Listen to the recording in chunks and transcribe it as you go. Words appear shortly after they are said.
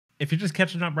If you're just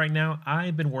catching up right now,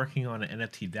 I've been working on an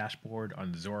NFT dashboard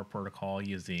on the Zora protocol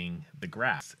using the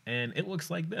graphs, and it looks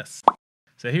like this.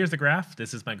 So here's the graph.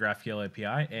 This is my GraphQL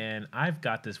API, and I've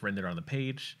got this rendered on the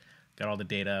page, got all the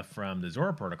data from the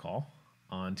Zora protocol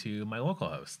onto my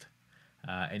localhost.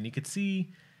 And you can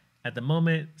see at the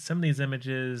moment, some of these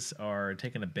images are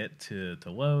taking a bit to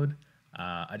load.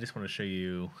 I just want to show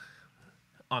you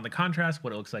on the contrast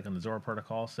what it looks like on the Zora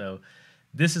protocol. So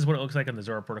this is what it looks like on the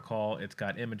Zora protocol. It's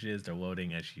got images, they're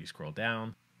loading as you scroll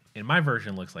down. And my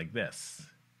version looks like this.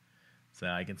 So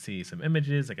I can see some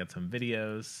images, I got some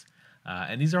videos,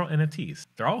 and these are all NFTs.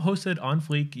 They're all hosted on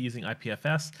Fleek using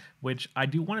IPFS, which I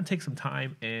do want to take some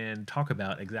time and talk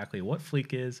about exactly what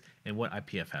Fleek is and what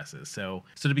IPFS is. So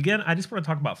to begin, I just want to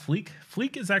talk about Fleek.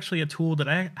 Fleek is actually a tool that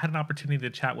I had an opportunity to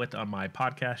chat with on my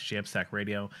podcast, Jamstack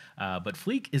Radio. But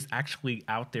Fleek is actually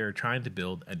out there trying to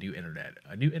build a new internet,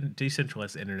 a new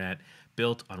decentralized internet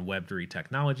built on Web3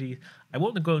 technology. I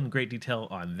won't go in great detail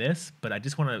on this, but I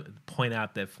just want to point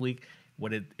out that Fleek,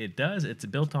 what it does, it's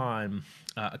built on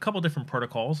a couple different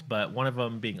protocols, but one of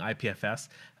them being IPFS.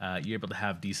 You're able to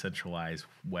have decentralized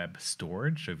web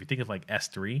storage. So if you think of like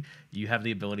S3, you have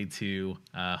the ability to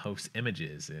host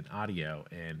images and audio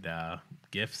and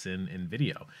GIFs and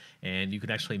video. And you can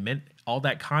actually mint all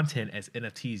that content as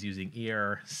NFTs using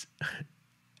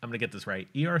I'm going to get this right,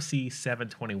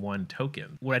 ERC-721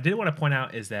 token. What I did want to point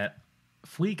out is that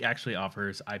Fleek actually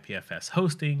offers IPFS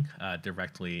hosting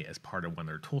directly as part of one of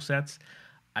their tool sets.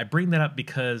 I bring that up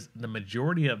because the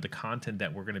majority of the content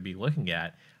that we're going to be looking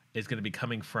at is going to be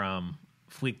coming from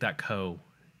Fleek.co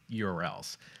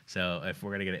URLs. So if we're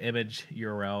going to get an image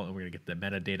URL and we're going to get the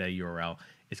metadata URL,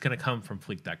 it's going to come from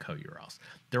Fleek.co URLs.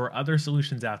 There are other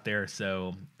solutions out there,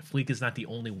 so Fleek is not the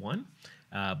only one.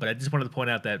 But I just wanted to point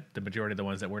out that the majority of the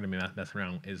ones that we're going to be messing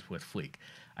around is with Fleek.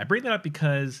 I bring that up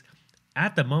because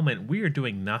at the moment, we are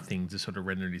doing nothing to sort of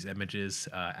render these images,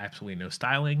 absolutely no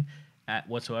styling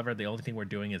whatsoever. The only thing we're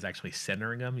doing is actually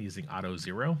centering them using auto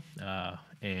zero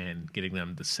and getting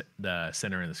them the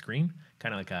center in the screen,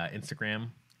 kind of like Instagram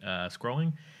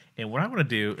scrolling. And what I want to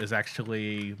do is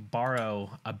actually borrow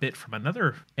a bit from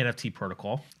another NFT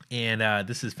protocol, and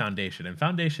this is Foundation. And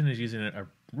Foundation is using a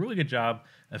really good job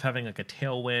of having like a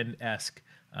Tailwind-esque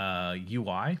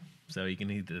UI. So you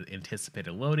can either anticipate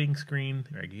a loading screen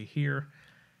right here,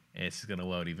 and it's going to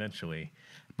load eventually.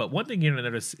 But one thing you're going to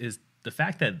notice is the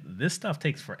fact that this stuff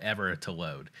takes forever to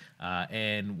load.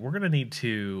 And we're going to need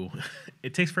to,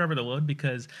 it takes forever to load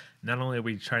because not only are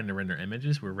we trying to render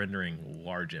images, we're rendering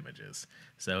large images.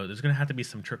 So there's going to have to be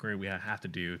some trickery we have to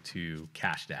do to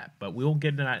cache that. But we won't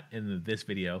get into that in this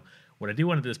video. What I do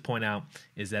want to just point out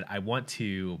is that I want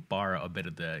to borrow a bit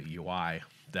of the UI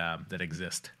that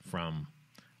exists from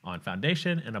on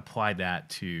Foundation and apply that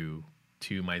to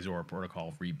my Zora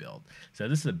protocol rebuild. So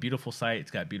this is a beautiful site. It's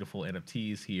got beautiful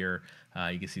NFTs here.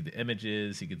 You can see the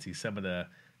images. You can see some of the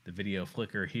video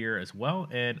flicker here as well.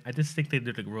 And I just think they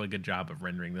did a really good job of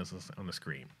rendering this on the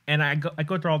screen. And I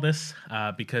go through all this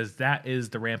because that is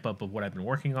the ramp up of what I've been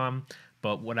working on.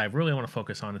 But what I really want to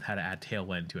focus on is how to add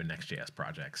Tailwind to a Next.js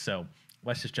project. So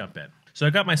let's just jump in. So I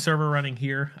got my server running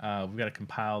here. We've got it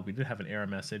compiled. We did have an error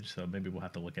message, so maybe we'll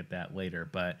have to look at that later.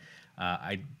 But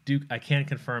I can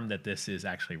confirm that this is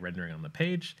actually rendering on the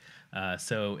page.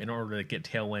 So in order to get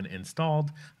Tailwind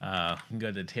installed, we can go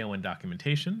to the Tailwind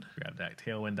documentation. Grab that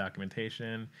Tailwind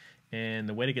documentation. And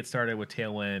the way to get started with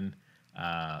Tailwind,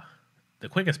 the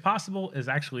quickest possible is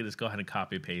actually just go ahead and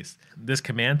copy paste this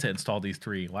command to install these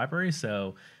three libraries.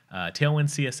 So Tailwind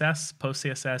CSS, Post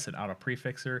CSS, and Auto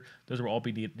Prefixer. Those will all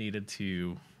be needed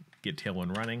to get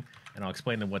Tailwind running. And I'll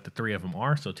explain to what the three of them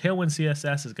are. So Tailwind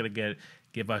CSS is going to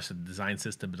give us a design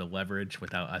system to leverage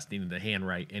without us needing to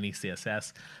handwrite any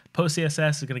CSS. Post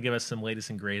CSS is going to give us some latest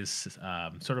and greatest,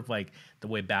 sort of like the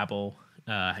way Babel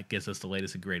gives us the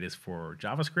latest and greatest for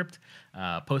JavaScript.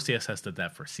 Post CSS did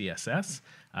that for CSS.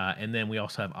 And then we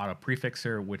also have Auto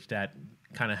Prefixer, which that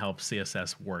kind of helps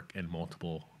CSS work in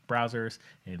multiple browsers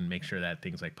and make sure that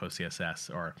things like Post CSS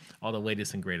or all the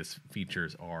latest and greatest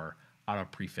features are auto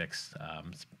prefixed.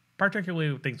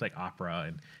 Particularly with things like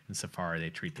Opera and Safari, they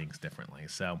treat things differently.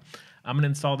 So I'm going to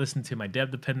install this into my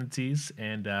dev dependencies,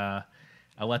 and I'll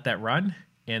let that run.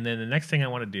 And then the next thing I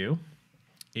want to do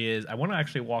is I want to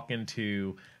actually walk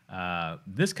into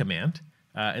this command.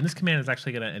 And this command is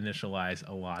actually going to initialize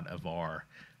a lot of our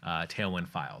Tailwind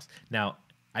files. Now,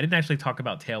 I didn't actually talk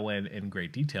about Tailwind in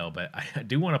great detail, but I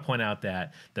do want to point out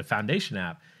that the Foundation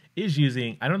app is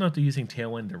using, I don't know if they're using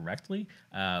Tailwind directly,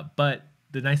 but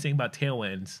the nice thing about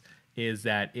Tailwinds is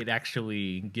that it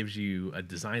actually gives you a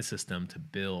design system to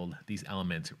build these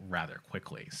elements rather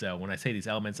quickly. So when I say these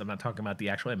elements, I'm not talking about the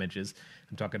actual images.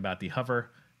 I'm talking about the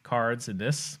hover cards in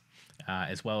this,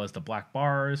 as well as the black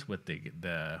bars with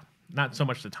the not so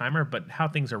much the timer, but how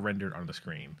things are rendered on the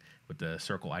screen with the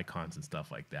circle icons and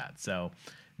stuff like that. So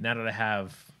now that I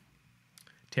have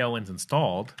Tailwinds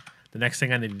installed, the next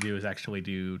thing I need to do is actually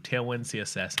do Tailwind,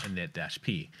 CSS, and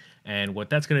Net-P. And what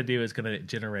that's going to do is going to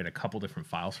generate a couple different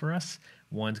files for us.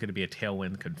 One's going to be a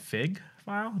Tailwind config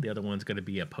file. The other one's going to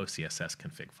be a post-CSS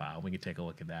config file. We can take a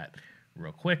look at that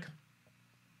real quick.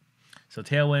 So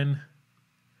Tailwind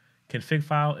config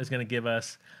file is going to give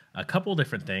us a couple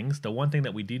different things. The one thing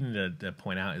that we do need to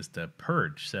point out is the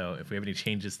purge. So if we have any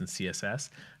changes in CSS,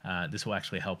 this will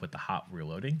actually help with the hot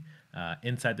reloading.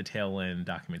 Inside the Tailwind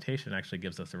documentation, actually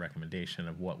gives us a recommendation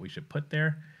of what we should put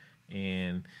there.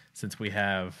 And since we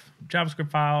have JavaScript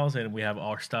files and we have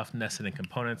all our stuff nested in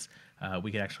components,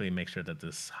 we can actually make sure that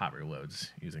this hot reloads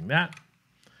using that.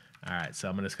 All right, so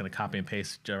I'm just going to copy and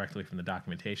paste directly from the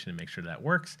documentation and make sure that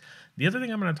works. The other thing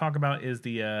I'm going to talk about is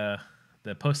the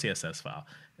post CSS file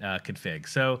config.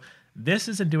 So this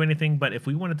doesn't do anything, but if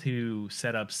we wanted to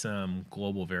set up some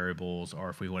global variables, or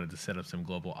if we wanted to set up some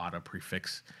global auto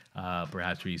prefix,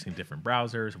 perhaps we're using different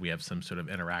browsers, we have some sort of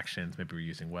interactions, maybe we're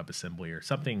using WebAssembly or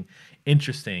something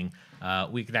interesting,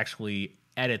 we could actually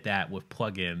edit that with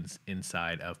plugins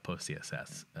inside of post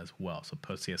CSS as well. So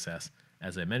post CSS,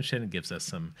 as I mentioned, gives us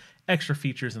some extra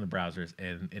features in the browsers,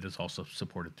 and it is also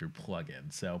supported through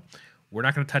plugins. So we're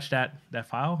not going to touch that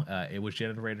file. It was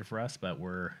generated for us, but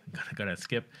we're going to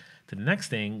skip to the next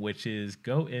thing, which is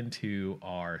go into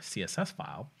our CSS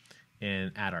file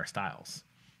and add our styles.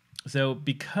 So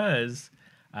because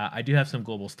I do have some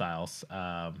global styles,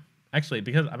 actually,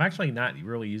 because I'm actually not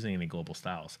really using any global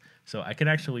styles, so I could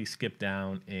actually skip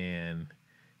down and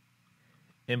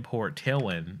import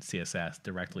Tailwind CSS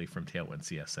directly from Tailwind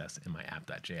CSS in my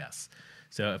app.js.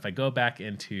 So if I go back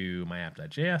into my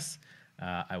app.js,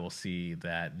 I will see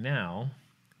that now,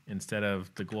 instead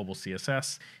of the global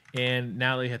CSS, and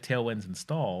now that we have Tailwinds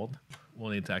installed,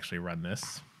 we'll need to actually run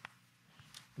this,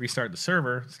 restart the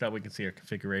server so that we can see our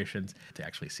configurations to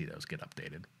actually see those get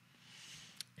updated.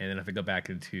 And then if I go back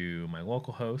into my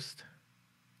local host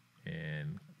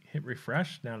and hit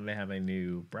refresh, now that I have a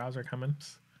new browser coming.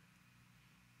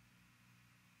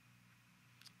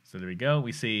 So there we go.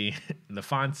 We see the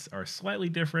fonts are slightly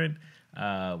different.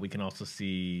 We can also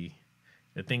see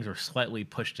that things are slightly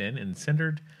pushed in and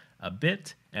centered a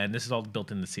bit, and this is all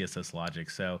built in the CSS logic.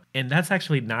 So, and that's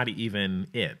actually not even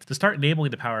it. To start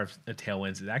enabling the power of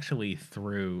Tailwinds is actually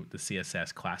through the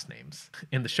CSS class names.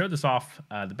 And to show this off,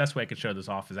 the best way I could show this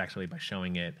off is actually by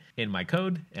showing it in my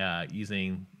code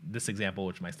using this example,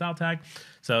 which is my style tag.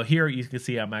 So here you can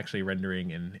see I'm actually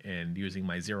rendering and using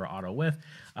my zero auto width.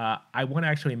 I want to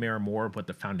actually mirror more of what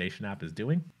the foundation app is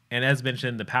doing. And as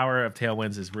mentioned, the power of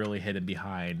Tailwinds is really hidden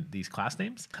behind these class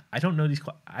names. I don't know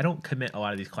I don't commit a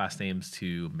lot of these class names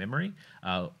to memory.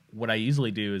 What I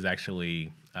usually do is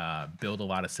actually build a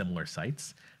lot of similar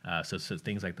sites. So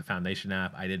things like the foundation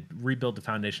app, I did rebuild the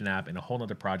foundation app in a whole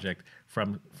other project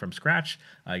from scratch.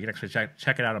 You can actually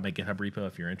check it out on my GitHub repo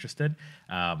if you're interested.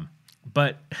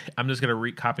 But I'm just going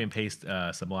to copy and paste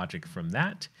some logic from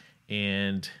that,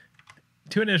 and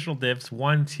two initial divs,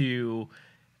 one to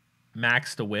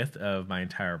max the width of my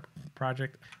entire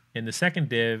project, and the second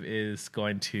div is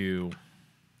going to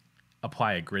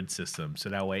apply a grid system, so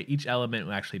that way each element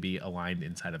will actually be aligned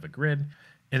inside of a grid.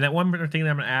 And that one other thing that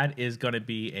I'm going to add is going to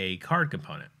be a card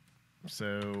component.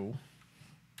 So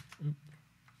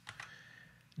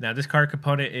now this card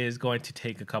component is going to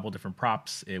take a couple different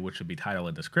props, which would be title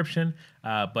and description,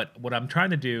 but what I'm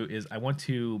trying to do is I want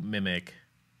to mimic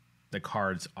the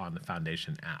cards on the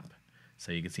foundation app.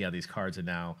 So you can see how these cards are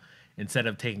now, instead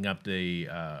of taking up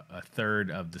a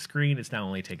third of the screen, it's now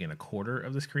only taking a quarter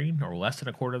of the screen, or less than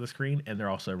a quarter of the screen, and they're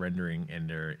also rendering in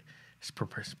their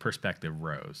perspective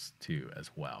rows too as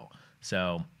well.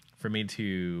 So for me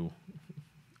to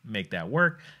make that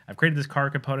work, I've created this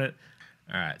card component.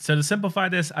 All right, so to simplify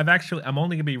this, I'm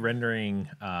only gonna be rendering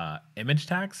image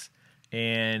tags.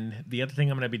 And the other thing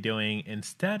I'm gonna be doing,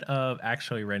 instead of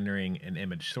actually rendering an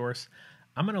image source,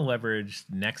 I'm going to leverage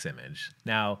Next.image.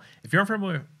 Now, if you're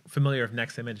familiar with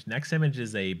Next.image, Next.image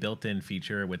is a built-in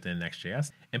feature within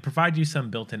Next.js and provide you some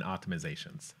built-in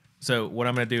optimizations. So what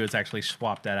I'm going to do is actually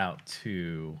swap that out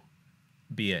to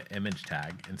be an image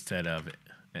tag instead of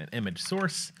an image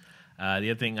source. The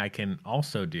other thing I can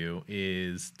also do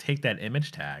is take that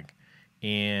image tag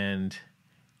and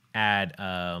add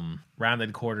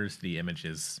rounded quarters to the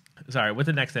images. Sorry, with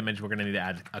the Next.image, we're going to need to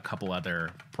add a couple other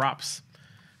props.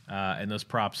 And those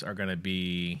props are going to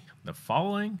be the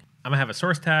following. I'm going to have a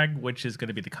source tag, which is going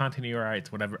to be the content URI.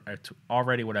 It's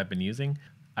already what I've been using.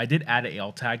 I did add an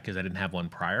alt tag because I didn't have one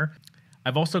prior.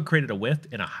 I've also created a width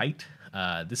and a height.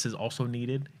 This is also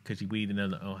needed because we need to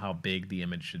know how big the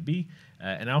image should be.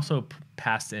 And I also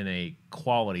passed in a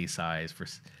quality size for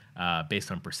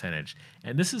based on percentage.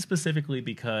 And this is specifically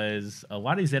because a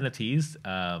lot of these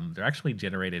NFTs, they're actually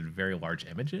generated very large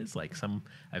images. Like some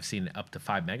I've seen up to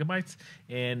 5 megabytes,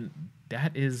 and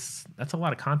that's a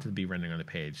lot of content to be rendering on the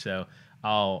page. So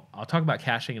I'll talk about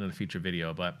caching in a future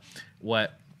video, but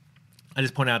what I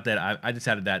just point out that I just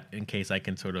added that in case I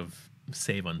can sort of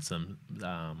save on some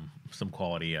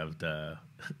quality of the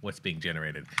what's being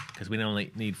generated, because we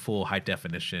don't need full high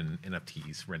definition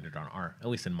NFTs rendered on at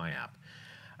least in my app.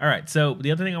 All right, so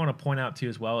the other thing I want to point out too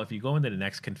as well, if you go into the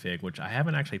Next config, which I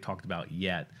haven't actually talked about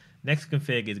yet, Next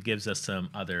config gives us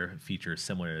some other features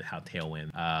similar to how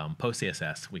Tailwind post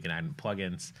CSS. We can add in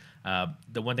plugins.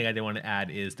 The one thing I did want to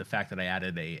add is the fact that I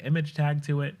added a image tag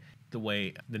to it. The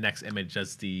way the Next image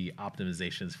does the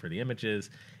optimizations for the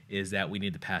images is that we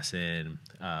need to pass in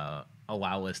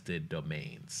allow listed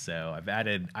domains. So I've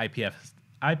added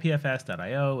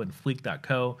IPFS.io and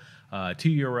Fleek.co, two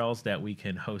URLs that we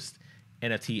can host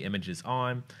NFT images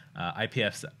on.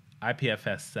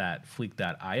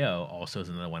 IPFS.fleek.io also is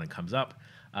another one that comes up.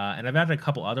 And I've added a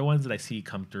couple other ones that I see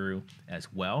come through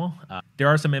as well. There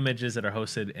are some images that are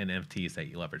hosted in NFTs that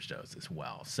you leverage those as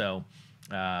well. So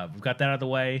we've got that out of the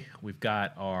way. We've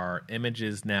got our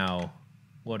images now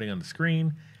loading on the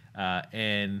screen.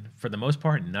 And for the most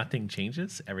part, nothing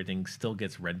changes. Everything still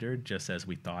gets rendered just as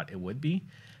we thought it would be.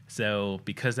 So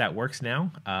because that works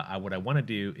now, what I want to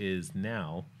do is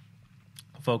now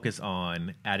focus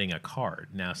on adding a card.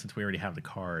 Now, since we already have the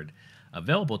card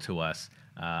available to us,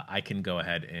 I can go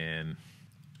ahead and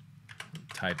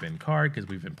type in card because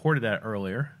we've imported that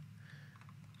earlier,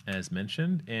 as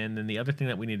mentioned. And then the other thing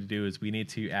that we need to do is we need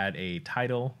to add a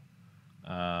title,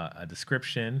 a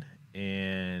description,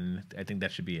 and I think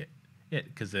that should be it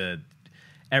because the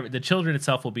children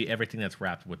itself will be everything that's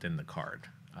wrapped within the card.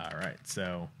 All right,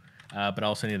 so, but I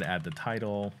also need to add the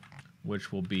title,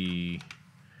 which will be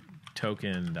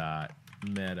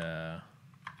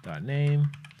token.meta.name,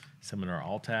 similar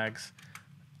alt tags.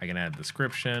 I can add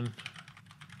description,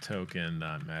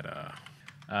 token.meta.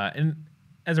 And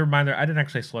as a reminder, I didn't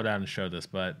actually slow down and show this,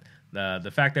 but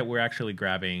the fact that we're actually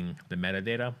grabbing the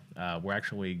metadata, we're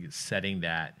actually setting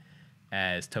that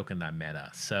as token.meta.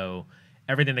 So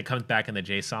everything that comes back in the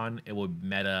JSON, it will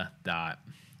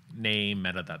meta.name,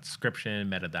 meta.description,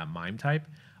 meta.mime type.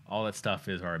 All that stuff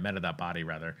is, or meta.body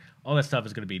rather, all that stuff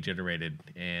is going to be generated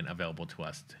and available to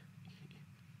us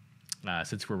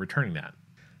since we're returning that.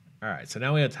 All right, so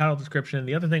now we have title description.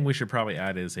 The other thing we should probably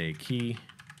add is a key,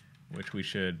 which we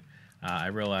should, I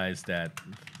realized that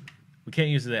we can't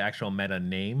use the actual meta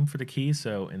name for the key,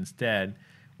 so instead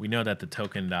we know that the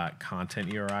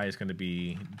token.content URI is going to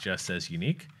be just as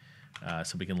unique,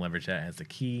 so we can leverage that as the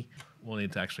key. We'll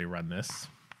need to actually run this.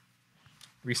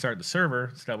 Restart the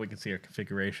server so that we can see our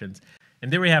configurations.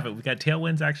 And there we have it. We've got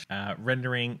Tailwind's actually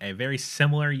rendering a very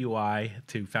similar UI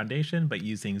to Foundation, but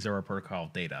using Zora Protocol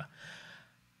data.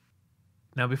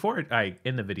 Now, before I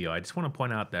end the video, I just want to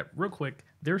point out that real quick,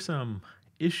 there's some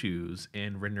issues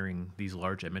in rendering these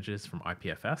large images from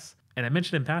IPFS. And I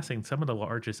mentioned in passing, some of the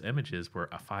largest images were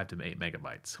 5 to 8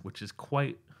 megabytes, which is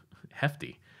quite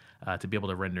hefty to be able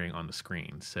to rendering on the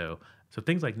screen. So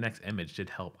things like Next Image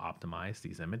did help optimize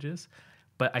these images,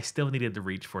 but I still needed to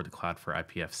reach for the Cloud for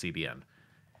IPF CDN.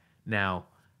 Now,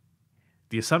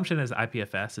 the assumption is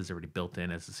IPFS is already built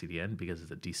in as a CDN because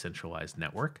it's a decentralized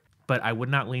network, but I would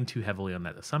not lean too heavily on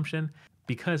that assumption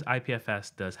because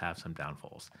IPFS does have some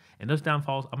downfalls. And those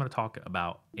downfalls I'm going to talk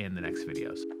about in the next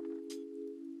videos.